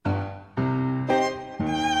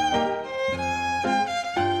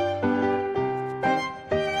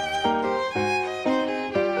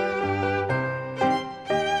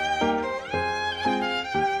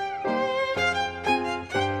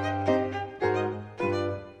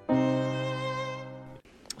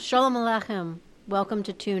Shalom Aleichem. Welcome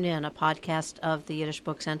to Tune In, a podcast of the Yiddish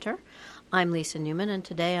Book Center. I'm Lisa Newman, and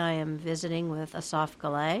today I am visiting with Asaf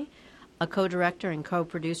Galay, a co-director and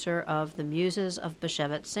co-producer of the Muses of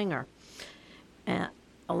Bashevis Singer.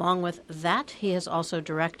 Along with that, he has also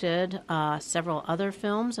directed several other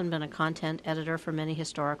films and been a content editor for many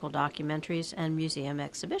historical documentaries and museum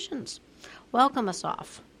exhibitions. Welcome,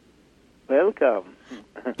 Asaf. Welcome.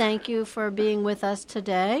 Thank you for being with us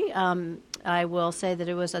today. I will say that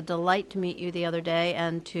it was a delight to meet you the other day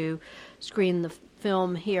and to screen the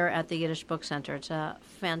film here at the Yiddish Book Center. It's a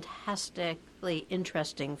fantastically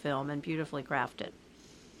interesting film and beautifully crafted.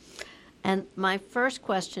 And my first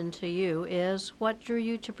question to you is, what drew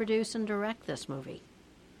you to produce and direct this movie?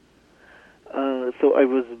 So I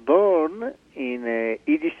was born in a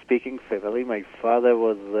Yiddish-speaking family. My father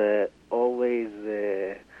was always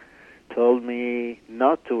told me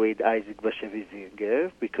not to read Isaac Bashevis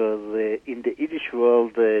Singer because in the Yiddish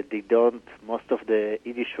world, most of the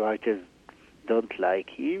Yiddish writers don't like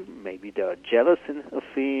him. Maybe they are jealous of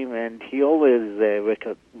him, and he always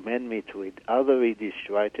recommend me to read other Yiddish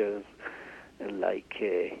writers like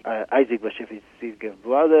Isaac Bashevis Singer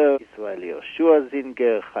brother, Israeli Yoshua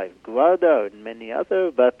Singer, Chaim Gwarda, and many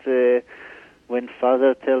others. But when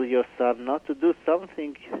father tells your son not to do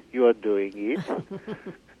something, you are doing it.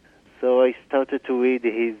 So I started to read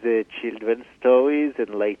his children's stories,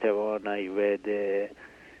 and later on I read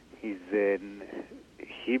his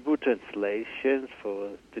Hebrew translations for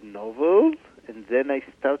the novels, and then I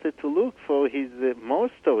started to look for his more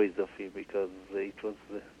stories of him because it was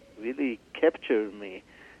really captured me,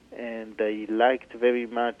 and I liked very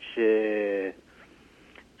much to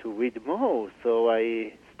read more. So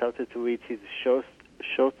I started to read his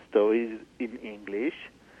short stories in English,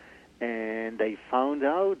 and I found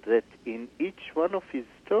out that in each one of his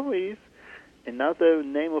stories, another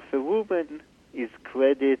name of a woman is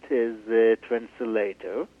credited as a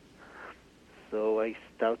translator. So I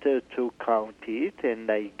started to count it, and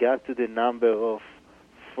I got to the number of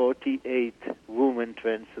 48 women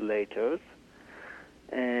translators.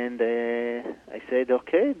 And I said,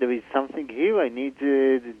 okay, there is something here. I need,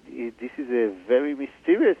 this is a very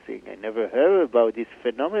mysterious thing. I never heard about this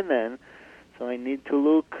phenomenon. So I need to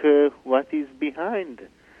look what is behind.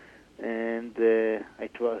 And I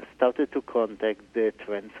started to contact the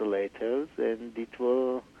translators, and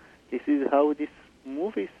this is how this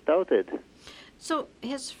movie started. So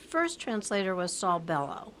his first translator was Saul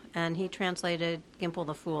Bellow, and he translated Gimple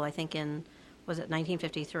the Fool, I think was it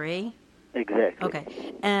 1953? Exactly. Okay.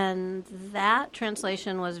 And that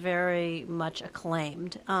translation was very much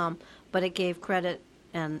acclaimed, but it gave credit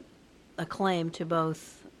and acclaim to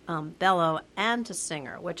both Bellow and to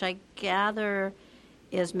Singer, which I gather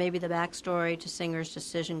is maybe the backstory to Singer's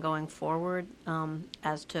decision going forward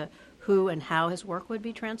as to who and how his work would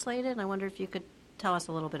be translated. And I wonder if you could tell us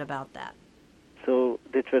a little bit about that. So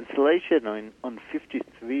the translation on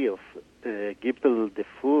 53 of Gimple the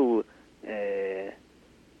Fool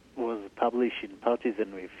was published in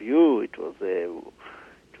Partisan Review. It was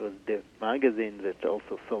the magazine that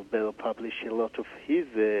also Saul Bellow published a lot of his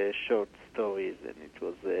short stories, and it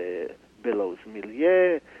was Bellow's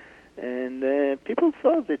milieu. And people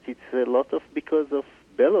thought that it's a lot of because of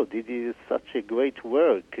Bellow did such a great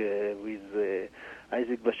work with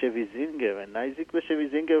Isaac Bashevis Singer, and Isaac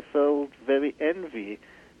Bashevis Singer felt very envy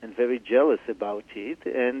and very jealous about it,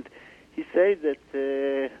 and he said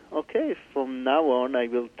that okay, from now on I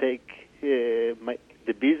will take the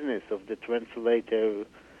business of the translator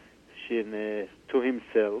to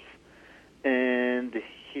himself, and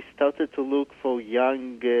he started to look for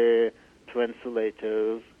young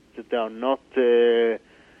translators that are not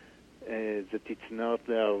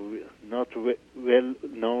well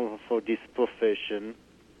known for this profession,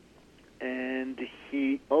 and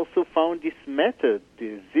he also found this method,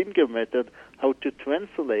 the Singer method, how to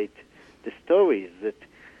translate the stories. That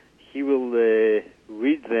he will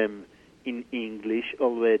read them in English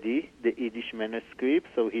already, the Yiddish manuscript,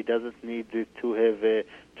 so he doesn't need to have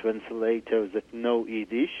translators that know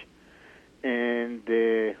Yiddish. And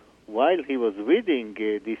while he was reading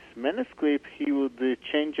this manuscript, he would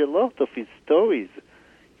change a lot of his stories.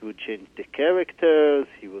 He would change the characters,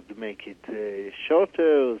 he would make it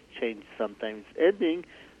shorter, change sometimes ending,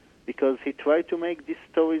 because he tried to make these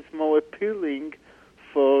stories more appealing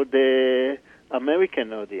for the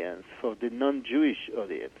American audience, for the non-Jewish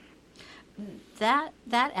audience. That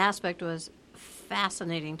aspect was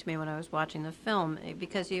fascinating to me when I was watching the film,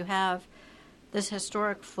 because you have this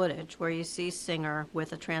historic footage where you see Singer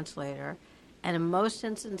with a translator, and in most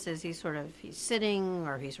instances he's sitting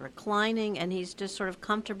or he's reclining, and he's just sort of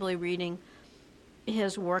comfortably reading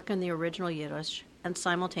his work in the original Yiddish, and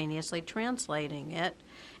simultaneously translating it.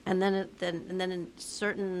 And then in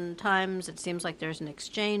certain times, it seems like there's an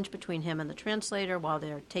exchange between him and the translator while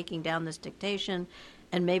they're taking down this dictation,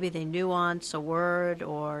 and maybe they nuance a word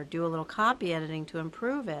or do a little copy editing to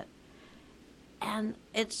improve it. And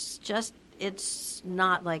it's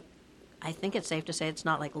not like, I think it's safe to say it's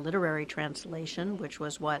not like literary translation, which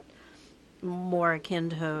was what more akin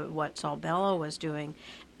to what Saul Bellow was doing.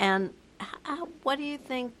 And what do you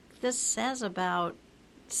think this says about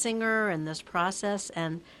Singer and this process,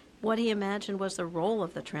 and what he imagined was the role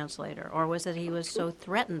of the translator? Or was it he was so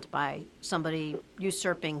threatened by somebody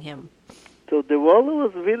usurping him? So the role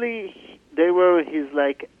was really,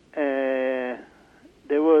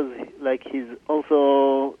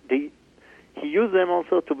 he used them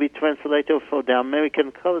also to be translator for the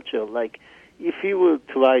American culture. Like, if he would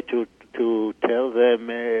try to tell them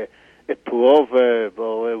a proverb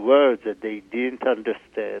or a word that they didn't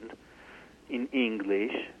understand in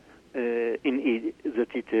English, the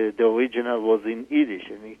original was in Yiddish,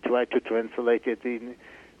 and he tried to translate it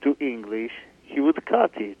to English, he would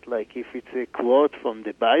cut it. Like, if it's a quote from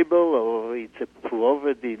the Bible or it's a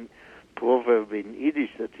proverb in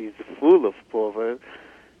Yiddish that is full of proverbs.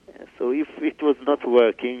 So if it was not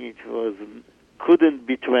working, couldn't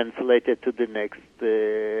be translated to the next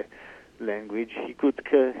language. He could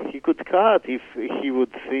cut if he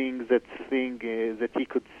would sing that he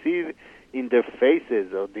could see in their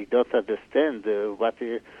faces, or they don't understand what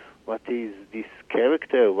is this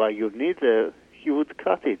character, why you need he would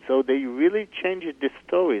cut it. So they really changed the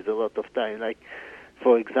stories a lot of time. Like,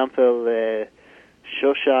 for example,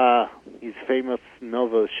 Shosha, his famous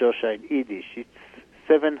novel Shosha in Yiddish, it's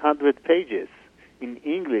 700 pages. In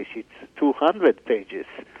English, it's 200 pages.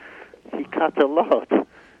 He cut a lot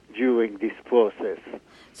during this process.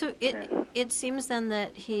 So it seems then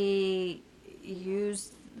that he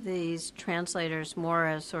used these translators more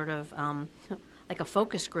as sort of like a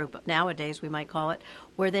focus group, nowadays we might call it,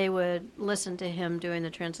 where they would listen to him doing the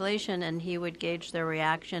translation and he would gauge their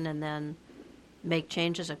reaction and then make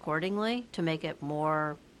changes accordingly to make it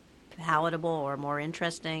more palatable or more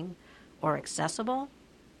interesting or accessible?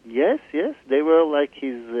 Yes. They were like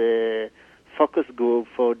his focus group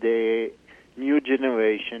for the new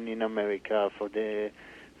generation in America, for that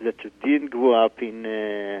didn't grow up in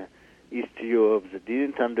East Europe, that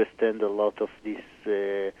didn't understand a lot of this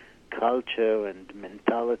culture and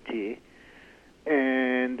mentality.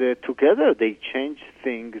 And together they changed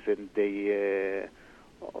things, and they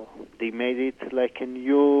made it like a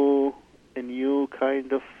new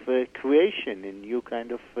kind of creation, a new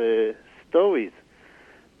kind of stories.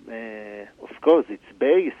 Of course, it's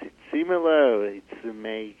based, it's similar, it's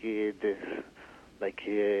made like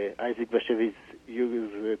Isaac Bashevis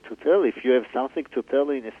used to tell. If you have something to tell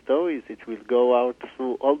in a stories, it will go out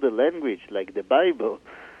through all the language, like the Bible.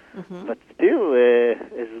 Mm-hmm. But still,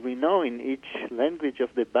 as we know, in each language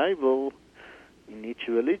of the Bible, in each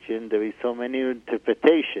religion, there is so many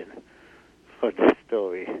interpretation for the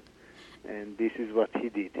story. And this is what he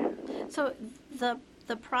did. So the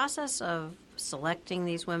process of selecting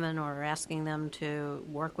these women or asking them to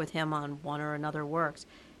work with him on one or another works,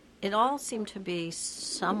 it all seemed to be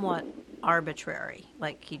somewhat arbitrary.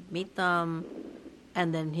 Like, he'd meet them,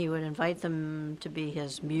 and then he would invite them to be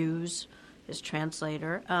his muse, his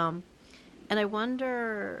translator. And I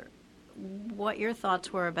wonder what your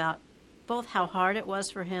thoughts were about both how hard it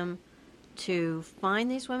was for him to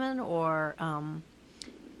find these women, or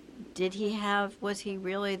was he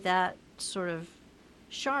really that sort of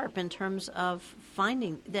sharp in terms of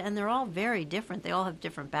finding, and they're all very different. They all have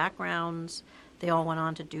different backgrounds. They all went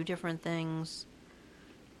on to do different things.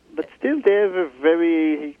 But still, they have a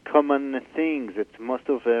very common thing, that most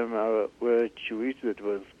of them were Jewish, that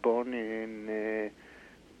was born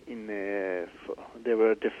they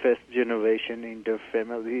were the first generation in their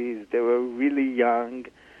families. They were really young.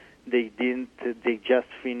 They just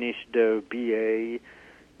finished their BA,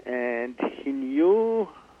 and he knew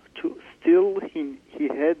he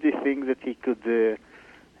had the thing that he could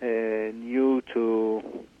knew to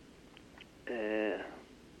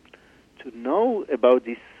know about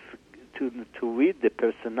this, to read the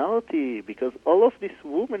personality, because all of these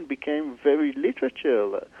women became very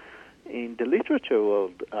literature in the literature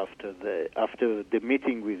world after the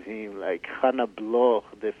meeting with him, like Hannah Bloch,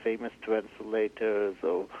 the famous translators,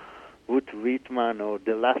 or Ruth Rittman, or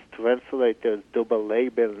the last translators, Doba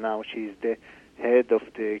Label. Now she's the head of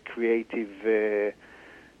the creative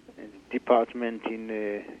department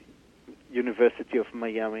in University of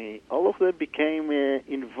Miami. All of them became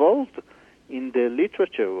involved in the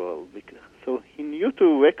literature world. So he knew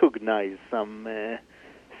to recognize some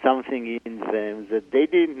something in them that they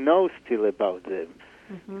didn't know still about them.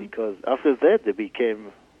 Mm-hmm. Because after that, they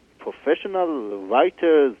became professional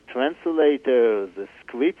writers, translators,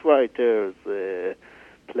 script writers,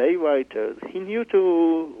 playwriters. He knew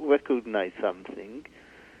to recognize something,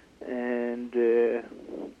 and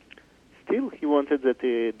still he wanted that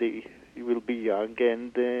he will be young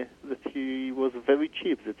and that he was very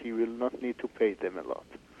cheap, that he will not need to pay them a lot.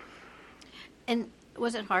 And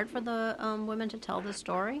was it hard for the women to tell the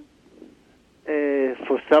story?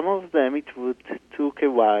 For some of them, it took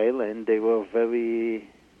a while, and they were very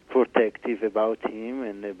protective about him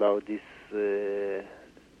and about this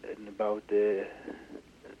and about the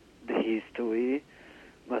history.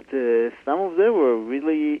 But some of them were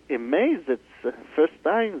really amazed that first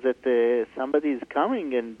time that somebody is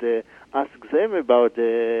coming and asks them about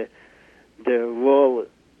their role,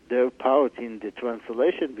 their part in the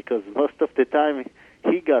translation, because most of the time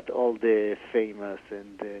he got all the famous,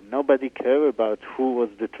 and nobody cared about who was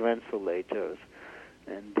the translators.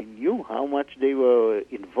 And they knew how much they were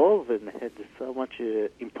involved and had so much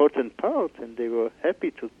important part, and they were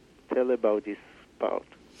happy to tell about this part.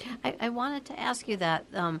 I wanted to ask you that,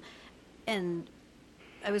 and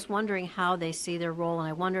I was wondering how they see their role, and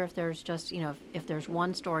I wonder if there's just, if there's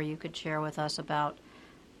one story you could share with us about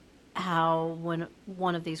how when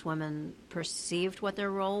one of these women perceived what their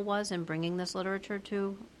role was in bringing this literature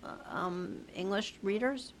to English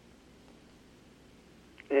readers?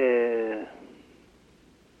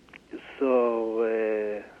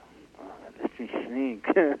 Let me think.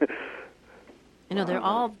 They're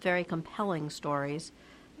all very compelling stories,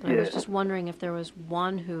 but I was just wondering if there was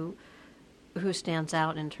one who stands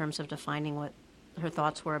out in terms of defining what her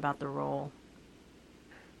thoughts were about the role.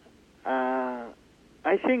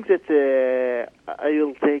 I think that I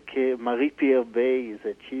will take Marie-Pierre Bay,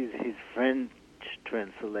 that she's his French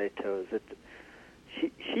translator. That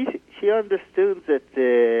she understood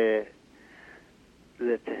that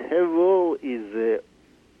her role is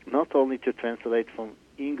not only to translate from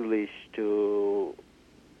English to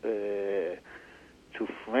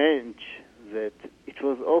French. That it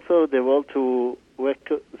was also the role to work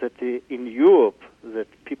that in Europe that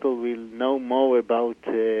people will know more about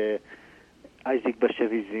Isaac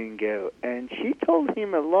Bashevis Singer, and she told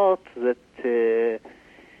him a lot that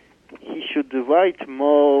he should write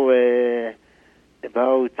more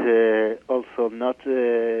about also not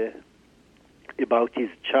about his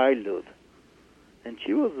childhood. And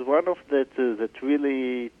she was one of that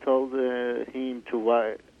really told him to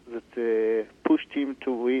write, that pushed him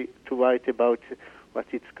to write about what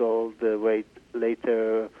it's called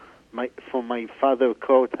later for my father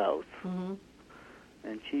courthouse. Mm-hmm.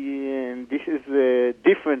 And this is a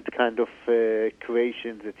different kind of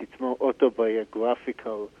creation, that it's more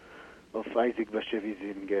autobiographical of Isaac Bashevis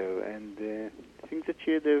Singer, and I think that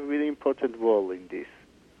she had a really important role in this.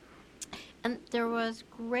 And there was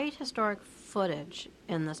great historic footage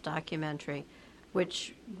in this documentary,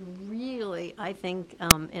 which really, I think,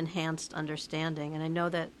 enhanced understanding. And I know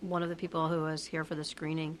that one of the people who was here for the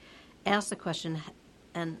screening asked the question,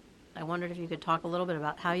 and I wondered if you could talk a little bit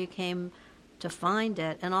about how you came to find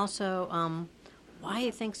it, and also why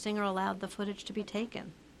you think Singer allowed the footage to be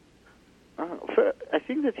taken. I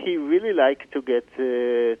think that he really liked to get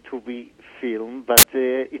to be filmed, but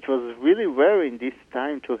it was really rare in this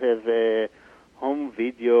time to have home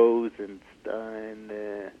videos, and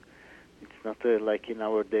it's not like in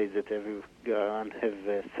our days that everyone have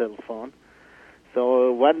a cell phone.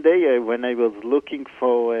 So one day when I was looking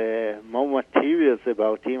for more materials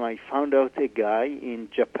about him, I found out a guy in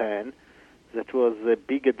Japan that was a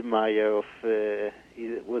big admirer of,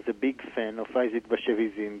 he was a big fan of Isaac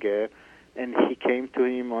Bashevis Singer, and he came to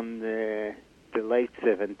him on the late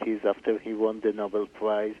 70s after he won the Nobel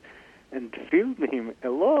Prize, and filmed him a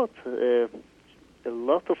lot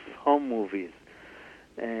of home movies.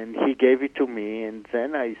 And he gave it to me, and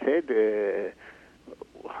then I said,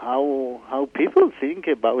 how people think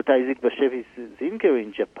about Isaac Bashevis Singer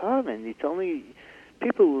in Japan, and he told me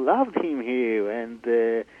people loved him here, and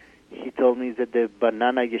he told me that the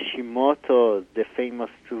Banana Yoshimoto, the famous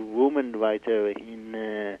woman writer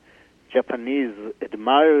in Japanese,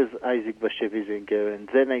 admires Isaac Bashevis Singer. And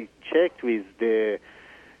then I checked with the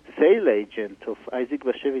sale agent of Isaac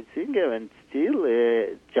Bashevis Singer, and still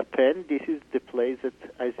Japan, this is the place that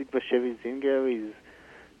Isaac Bashevis Singer is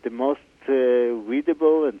the most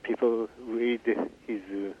readable, and people read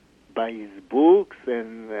buy his books,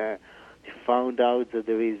 and found out that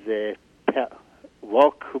there is a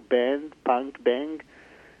rock band, punk band,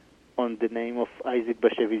 on the name of Isaac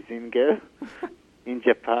Bashevis Singer in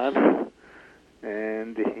Japan,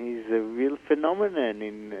 and he's a real phenomenon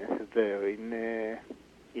in there.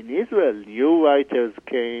 in Israel, new writers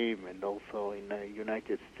came, and also in the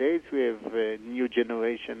United States, we have a new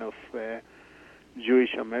generation of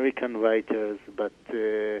Jewish American writers, but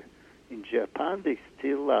in Japan, they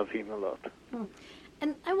still love him a lot.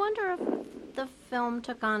 And I wonder if the film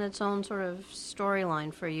took on its own sort of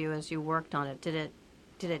storyline for you as you worked on it. Did it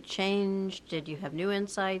change? Did you have new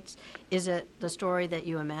insights? Is it the story that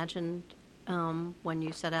you imagined when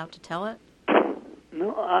you set out to tell it?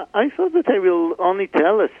 No, I thought that I will only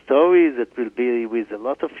tell a story that will be with a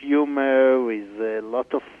lot of humor, with a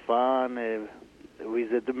lot of fun,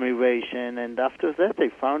 with admiration, and after that I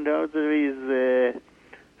found out there is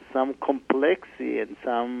some complexity and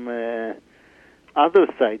some other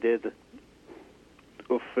sided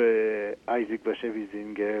of Isaac Bashevis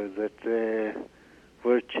Singer that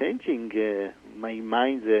were changing my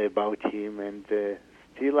mind about him, and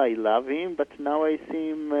still I love him, but now I see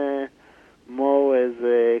him more as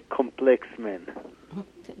a complex man.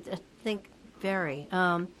 I think very.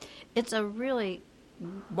 It's a really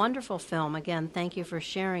wonderful film. Again, thank you for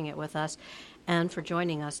sharing it with us and for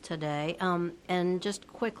joining us today. And just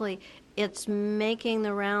quickly, it's making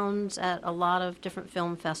the rounds at a lot of different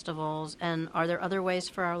film festivals. And are there other ways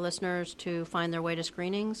for our listeners to find their way to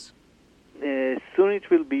screenings? Soon it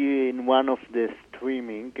will be in one of the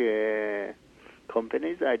streaming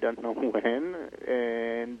companies. I don't know when.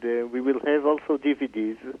 And we will have also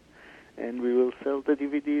DVDs. And we will sell the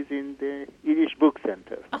DVDs in the Yiddish Book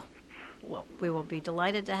Center. Oh. Well, we will be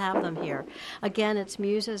delighted to have them here. Again, it's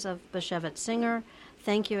Muses of Bashevis Singer.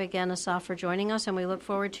 Thank you again, Asaf, for joining us, and we look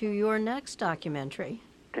forward to your next documentary.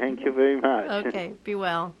 Thank you very much. Okay, be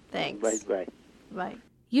well. Thanks. Bye-bye. Bye.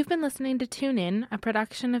 You've been listening to Tune In, a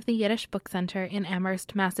production of the Yiddish Book Center in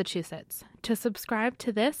Amherst, Massachusetts. To subscribe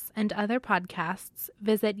to this and other podcasts,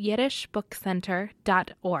 visit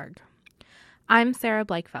yiddishbookcenter.org. I'm Sarah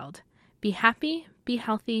Blakefeld. Be happy, be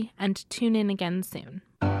healthy, and tune in again soon.